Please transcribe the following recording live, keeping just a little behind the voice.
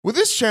With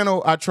this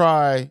channel, I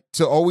try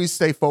to always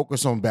stay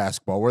focused on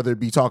basketball, whether it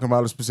be talking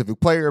about a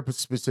specific player, a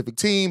specific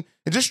team,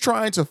 and just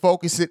trying to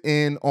focus it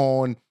in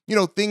on,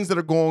 things that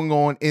are going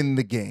on in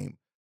the game.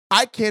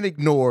 I can't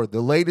ignore the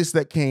latest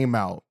that came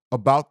out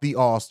about the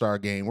All-Star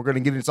game. We're going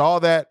to get into all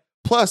that,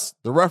 plus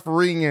the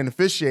refereeing and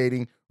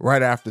officiating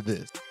right after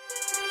this.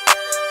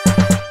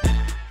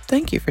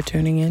 Thank you for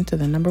tuning in to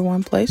the number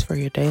one place for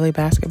your daily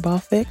basketball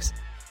fix,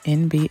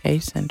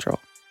 NBA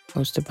Central.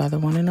 Hosted by the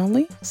one and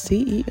only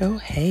CEO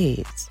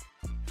Hayes.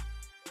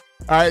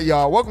 All right,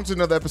 y'all. Welcome to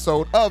another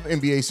episode of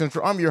NBA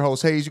Central. I'm your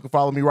host, Hayes. You can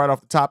follow me right off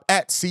the top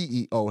at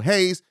CEO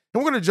Hayes.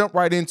 And we're going to jump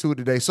right into it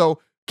today.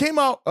 So came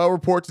out a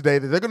report today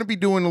that they're going to be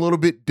doing a little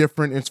bit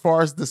different as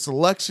far as the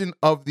selection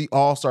of the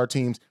All-Star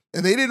teams.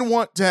 And they didn't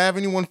want to have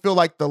anyone feel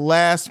like the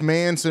last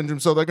man syndrome.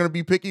 So they're going to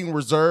be picking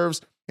reserves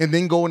and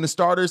then going to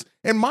starters.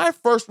 And my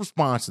first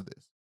response to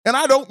this, and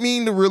I don't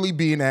mean to really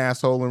be an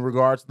asshole in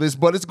regards to this,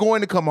 but it's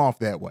going to come off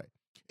that way,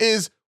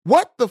 is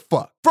what the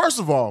fuck? First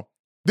of all,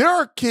 there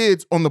are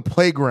kids on the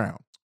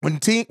playground when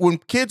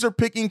kids are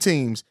picking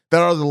teams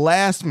that are the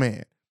last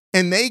man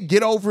and they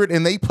get over it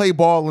and they play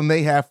ball and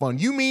they have fun.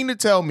 You mean to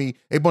tell me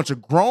a bunch of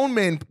grown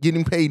men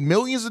getting paid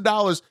millions of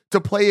dollars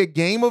to play a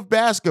game of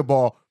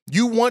basketball,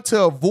 you want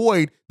to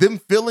avoid them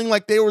feeling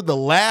like they were the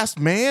last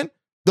man,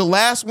 the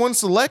last one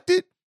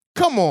selected?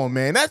 Come on,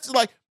 man. That's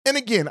like, and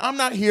again, I'm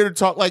not here to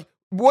talk like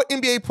what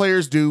NBA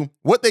players do,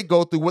 what they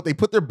go through, what they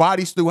put their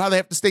bodies through, how they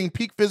have to stay in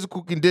peak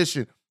physical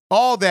condition.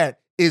 All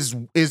that is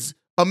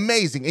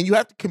amazing. And you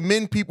have to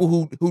commend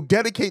people who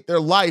dedicate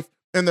their life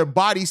and their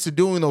bodies to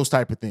doing those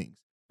type of things.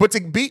 But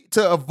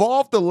to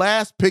evolve the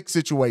last pick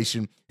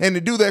situation and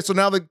to do that, so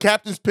now the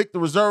captains pick the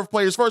reserve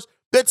players first,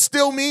 that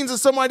still means that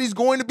somebody's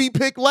going to be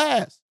picked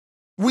last.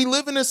 We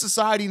live in a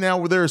society now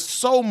where there is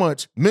so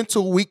much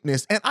mental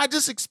weakness, and I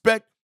just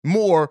expect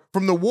more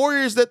from the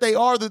Warriors that they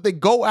are, that they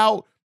go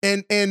out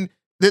and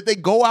that they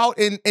go out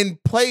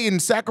and play and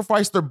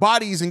sacrifice their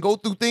bodies and go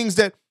through things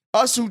that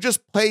us who just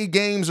play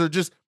games or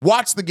just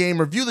watch the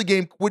game or view the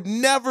game would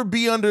never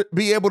be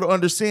able to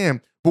understand.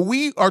 But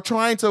we are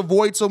trying to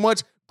avoid so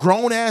much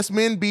grown-ass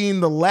men being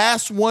the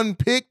last one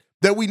picked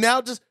that we now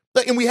just,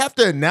 and we have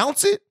to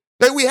announce it?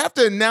 Like, we have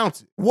to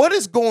announce it. What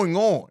is going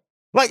on?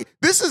 Like,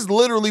 this is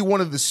literally one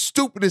of the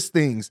stupidest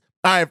things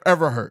I have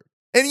ever heard.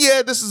 And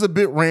yeah, this is a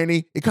bit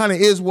ranty. It kind of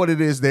is what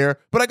it is there.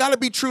 But I got to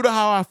be true to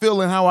how I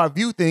feel and how I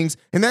view things.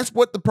 And that's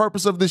what the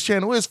purpose of this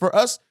channel is, for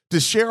us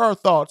to share our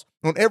thoughts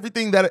on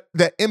everything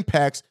that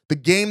impacts the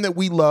game that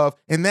we love.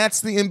 And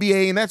that's the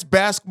NBA and that's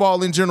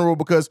basketball in general,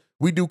 because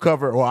we do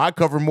cover, or I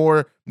cover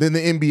more than the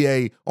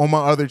NBA on my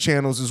other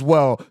channels as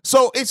well.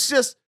 So it's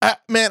just,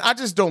 man, I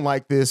just don't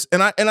like this.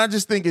 And I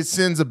just think it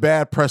sends a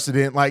bad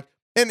precedent. Like,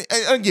 and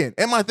again,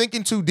 am I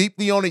thinking too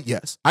deeply on it?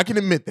 Yes, I can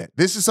admit that.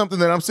 This is something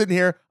that I'm sitting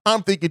here,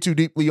 I'm thinking too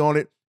deeply on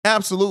it.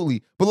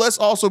 Absolutely. But let's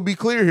also be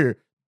clear here.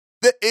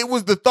 That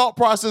the thought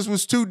process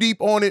was too deep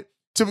on it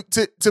to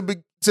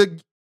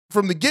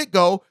from the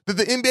get-go, that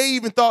the NBA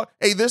even thought,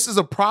 hey, this is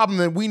a problem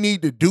that we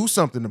need to do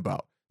something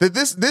about. That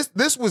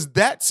this was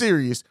that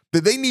serious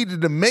that they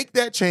needed to make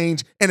that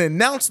change and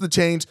announce the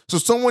change so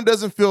someone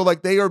doesn't feel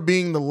like they are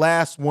being the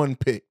last one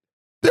picked.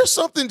 There's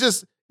something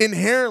just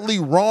inherently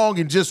wrong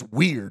and just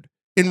weird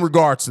in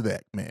regards to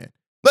that, man.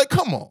 Like,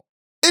 come on.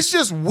 It's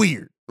just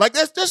weird. Like,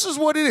 this is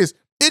what it is.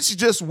 It's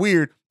just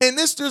weird. And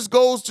this just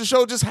goes to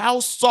show just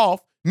how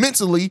soft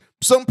mentally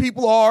some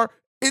people are.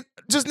 It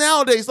just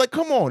nowadays, like,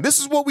 come on. This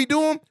is what we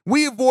doing?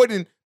 We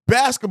avoiding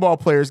basketball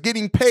players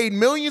getting paid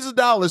millions of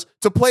dollars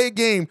to play a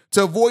game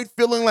to avoid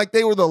feeling like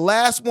they were the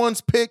last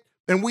ones picked,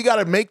 and we got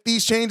to make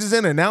these changes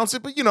and announce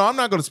it. But, I'm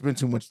not going to spend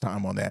too much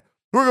time on that.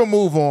 We're going to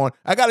move on.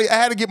 I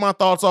had to get my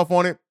thoughts off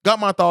on it. Got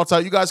my thoughts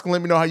out. You guys can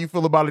let me know how you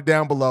feel about it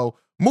down below.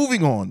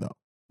 Moving on, though,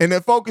 and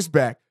then focus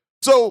back.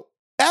 So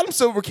Adam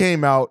Silver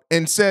came out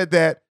and said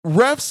that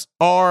refs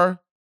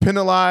are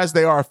penalized,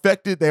 they are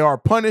affected, they are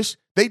punished.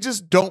 They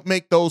just don't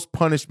make those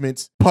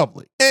punishments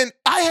public. And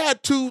I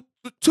had two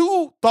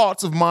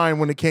thoughts of mine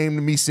when it came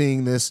to me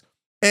seeing this.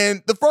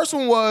 And the first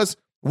one was,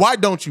 why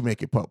don't you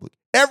make it public?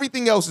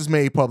 Everything else is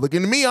made public.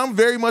 And to me, I'm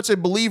very much a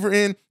believer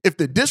in, if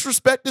the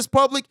disrespect is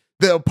public,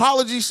 the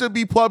apology should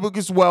be public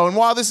as well. And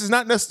while this is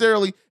not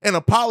necessarily an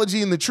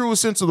apology in the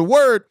truest sense of the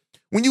word,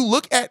 when you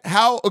look at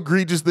how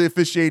egregious the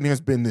officiating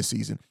has been this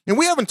season, and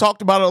we haven't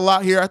talked about it a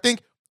lot here, I think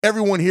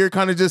everyone here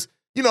kind of just,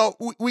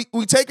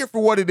 we take it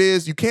for what it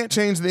is. You can't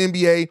change the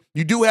NBA.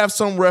 You do have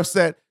some refs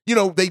that,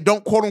 they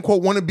don't quote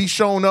unquote want to be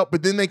shown up,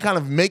 but then they kind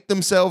of make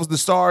themselves the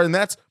star, and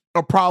that's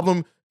a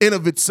problem in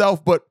of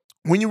itself. But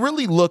when you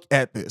really look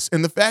at this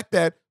and the fact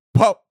that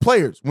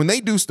players, when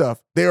they do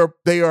stuff,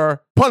 they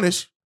are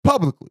punished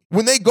publicly.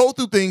 When they go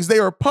through things, they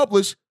are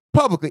published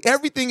publicly.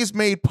 Everything is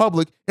made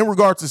public in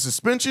regards to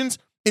suspensions,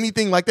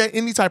 anything like that,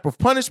 any type of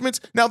punishments.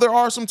 Now, there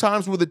are some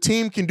times where the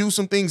team can do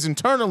some things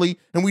internally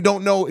and we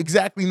don't know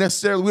exactly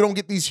necessarily. We don't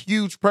get these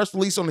huge press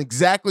release on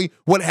exactly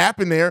what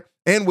happened there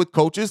and with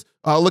coaches.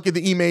 Look at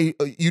the Ime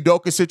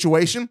Udoka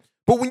situation.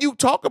 But when you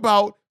talk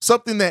about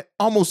something that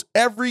almost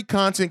every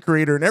content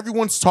creator and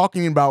everyone's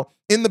talking about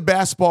in the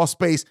basketball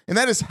space, and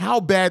that is how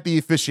bad the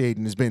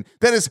officiating has been.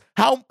 That is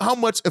how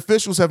much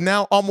officials have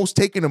now almost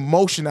taken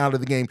emotion out of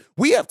the game.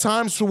 We have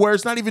times where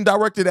it's not even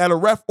directed at a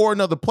ref or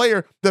another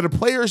player, that a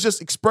player is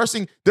just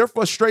expressing their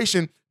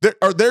frustration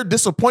or their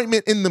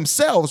disappointment in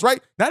themselves,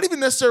 right? Not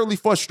even necessarily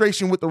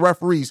frustration with the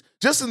referees,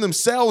 just in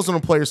themselves on a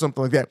play or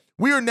something like that.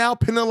 We are now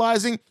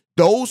penalizing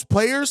those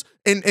players,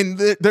 and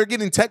they're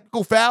getting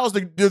technical fouls.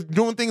 They're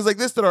doing things like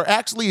this that are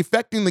actually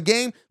affecting the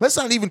game. Let's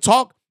not even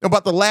talk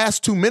about the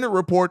last 2-minute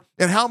report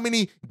and how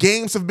many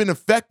games have been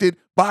affected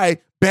by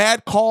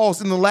bad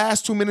calls in the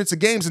last 2 minutes of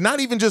games, and not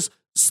even just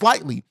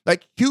slightly,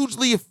 like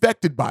hugely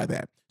affected by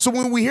that. So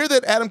when we hear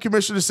that Adam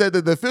Commissioner said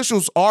that the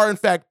officials are in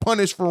fact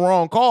punished for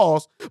wrong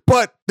calls,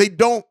 but they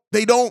don't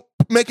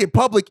make it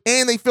public,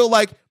 and they feel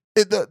like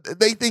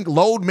they think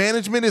load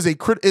management is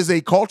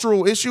a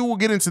cultural issue. We'll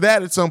get into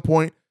that at some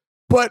point.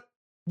 But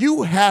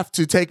you have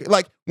to take it,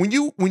 like when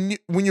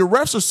your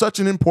refs are such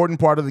an important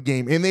part of the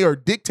game and they are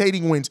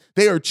dictating wins,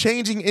 they are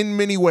changing in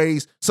many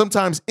ways,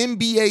 sometimes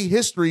NBA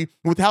history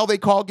with how they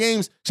call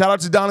games. Shout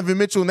out to Donovan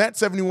Mitchell and that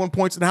 71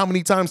 points and how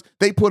many times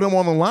they put him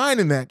on the line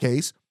in that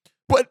case.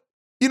 But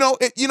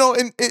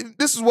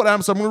this is what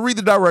I'm going to read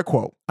the direct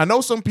quote. I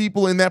know some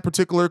people in that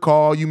particular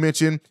call you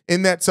mentioned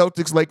in that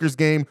Celtics-Lakers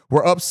game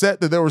were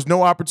upset that there was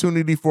no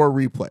opportunity for a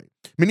replay.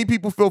 Many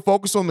people feel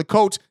focused on the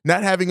coach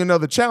not having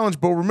another challenge,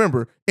 but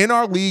remember, in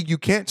our league, you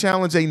can't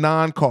challenge a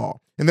non-call.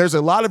 And there's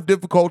a lot of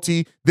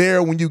difficulty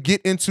there when you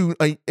get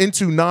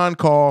into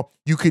non-call.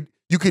 You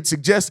could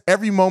suggest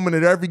every moment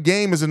at every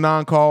game is a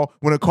non-call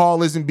when a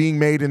call isn't being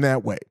made in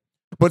that way.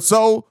 But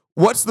so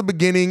what's the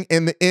beginning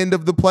and the end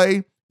of the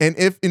play? And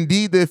if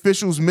indeed the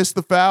officials missed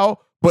the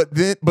foul, but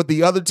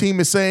the other team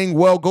is saying,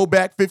 well, go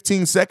back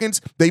 15 seconds,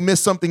 they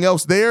missed something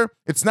else there.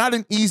 It's not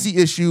an easy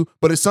issue,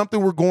 but it's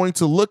something we're going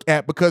to look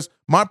at, because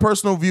my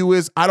personal view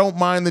is I don't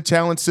mind the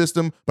challenge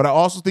system, but I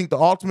also think the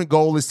ultimate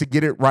goal is to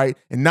get it right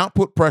and not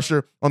put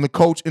pressure on the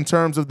coach in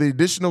terms of the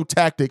additional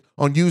tactic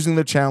on using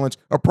the challenge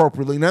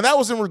appropriately. Now, that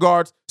was in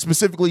regards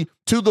specifically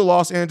to the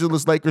Los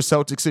Angeles Lakers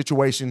Celtics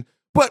situation,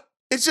 but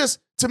it's just,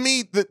 to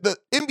me, the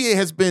NBA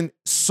has been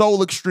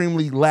so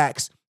extremely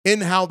lax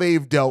in how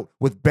they've dealt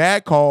with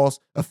bad calls,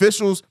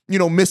 officials,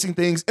 missing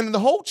things, and the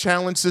whole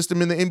challenge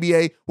system in the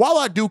NBA. While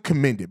I do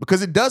commend it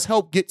because it does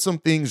help get some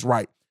things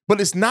right,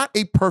 but it's not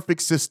a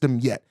perfect system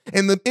yet.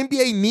 And the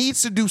NBA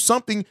needs to do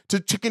something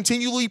to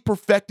continually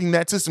perfecting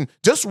that system.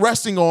 Just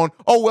resting on,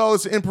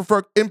 it's an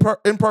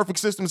imperfect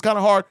system. It's kind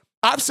of hard.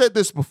 I've said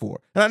this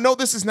before, and I know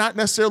this is not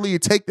necessarily a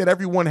take that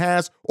everyone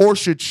has or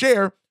should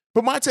share,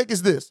 but my take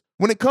is this.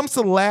 When it comes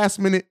to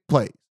last-minute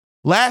plays,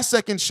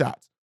 last-second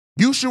shots,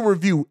 you should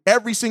review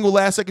every single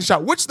last-second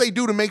shot, which they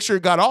do to make sure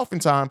it got off in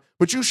time,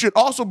 but you should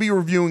also be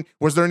reviewing,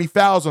 was there any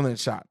fouls on that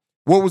shot?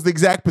 What was the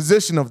exact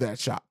position of that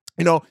shot?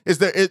 Is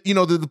there, did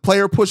the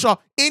player push off?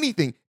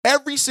 Anything,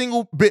 every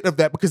single bit of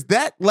that, because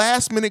that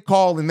last-minute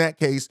call in that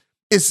case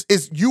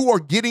is you are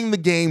getting the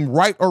game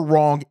right or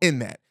wrong in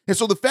that. And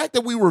so the fact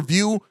that we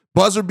review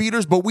buzzer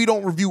beaters, but we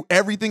don't review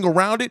everything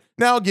around it.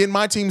 Now, again,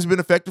 my team's been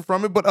affected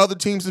from it, but other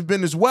teams have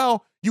been as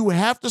well. You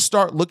have to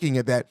start looking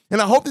at that.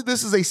 And I hope that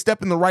this is a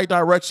step in the right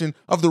direction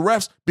of the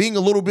refs being the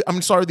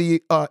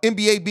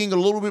NBA being a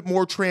little bit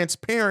more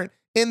transparent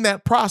in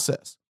that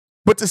process.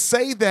 But to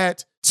say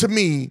that, to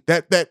me,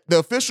 that the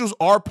officials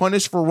are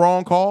punished for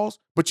wrong calls,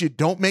 but you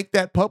don't make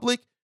that public,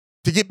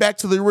 to get back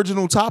to the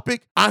original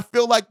topic, I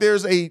feel like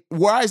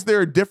why is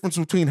there a difference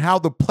between how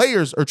the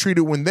players are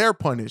treated when they're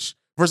punished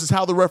versus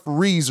how the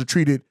referees are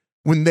treated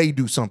when they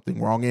do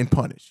something wrong and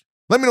punished?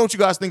 Let me know what you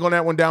guys think on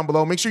that one down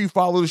below. Make sure you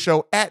follow the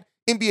show at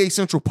NBA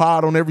Central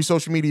Pod on every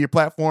social media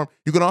platform.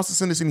 You can also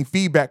send us any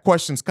feedback,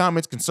 questions,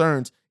 comments,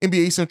 concerns,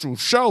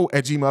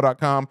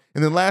 NBACentralShow@gmail.com.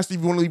 And then lastly,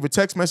 if you want to leave a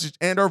text message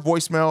and or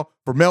voicemail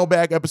for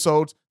mailbag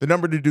episodes, the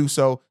number to do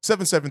so,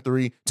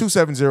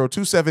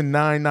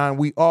 773-270-2799.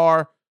 We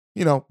are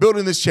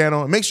building this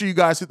channel, and make sure you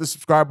guys hit the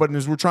subscribe button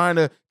as we're trying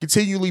to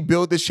continually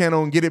build this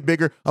channel and get it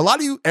bigger. A lot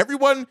of you,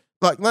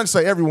 let's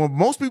say everyone,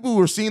 most people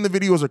who are seeing the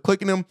videos are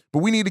clicking them, but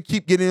we need to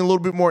keep getting a little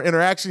bit more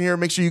interaction here.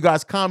 Make sure you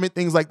guys comment,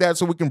 things like that,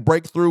 so we can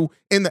break through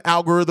in the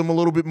algorithm a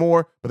little bit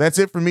more. But that's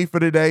it for me for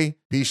today.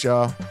 Peace,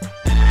 y'all.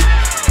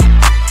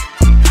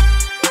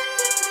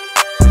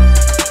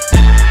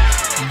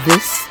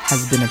 This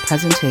has been a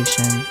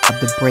presentation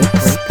of the Break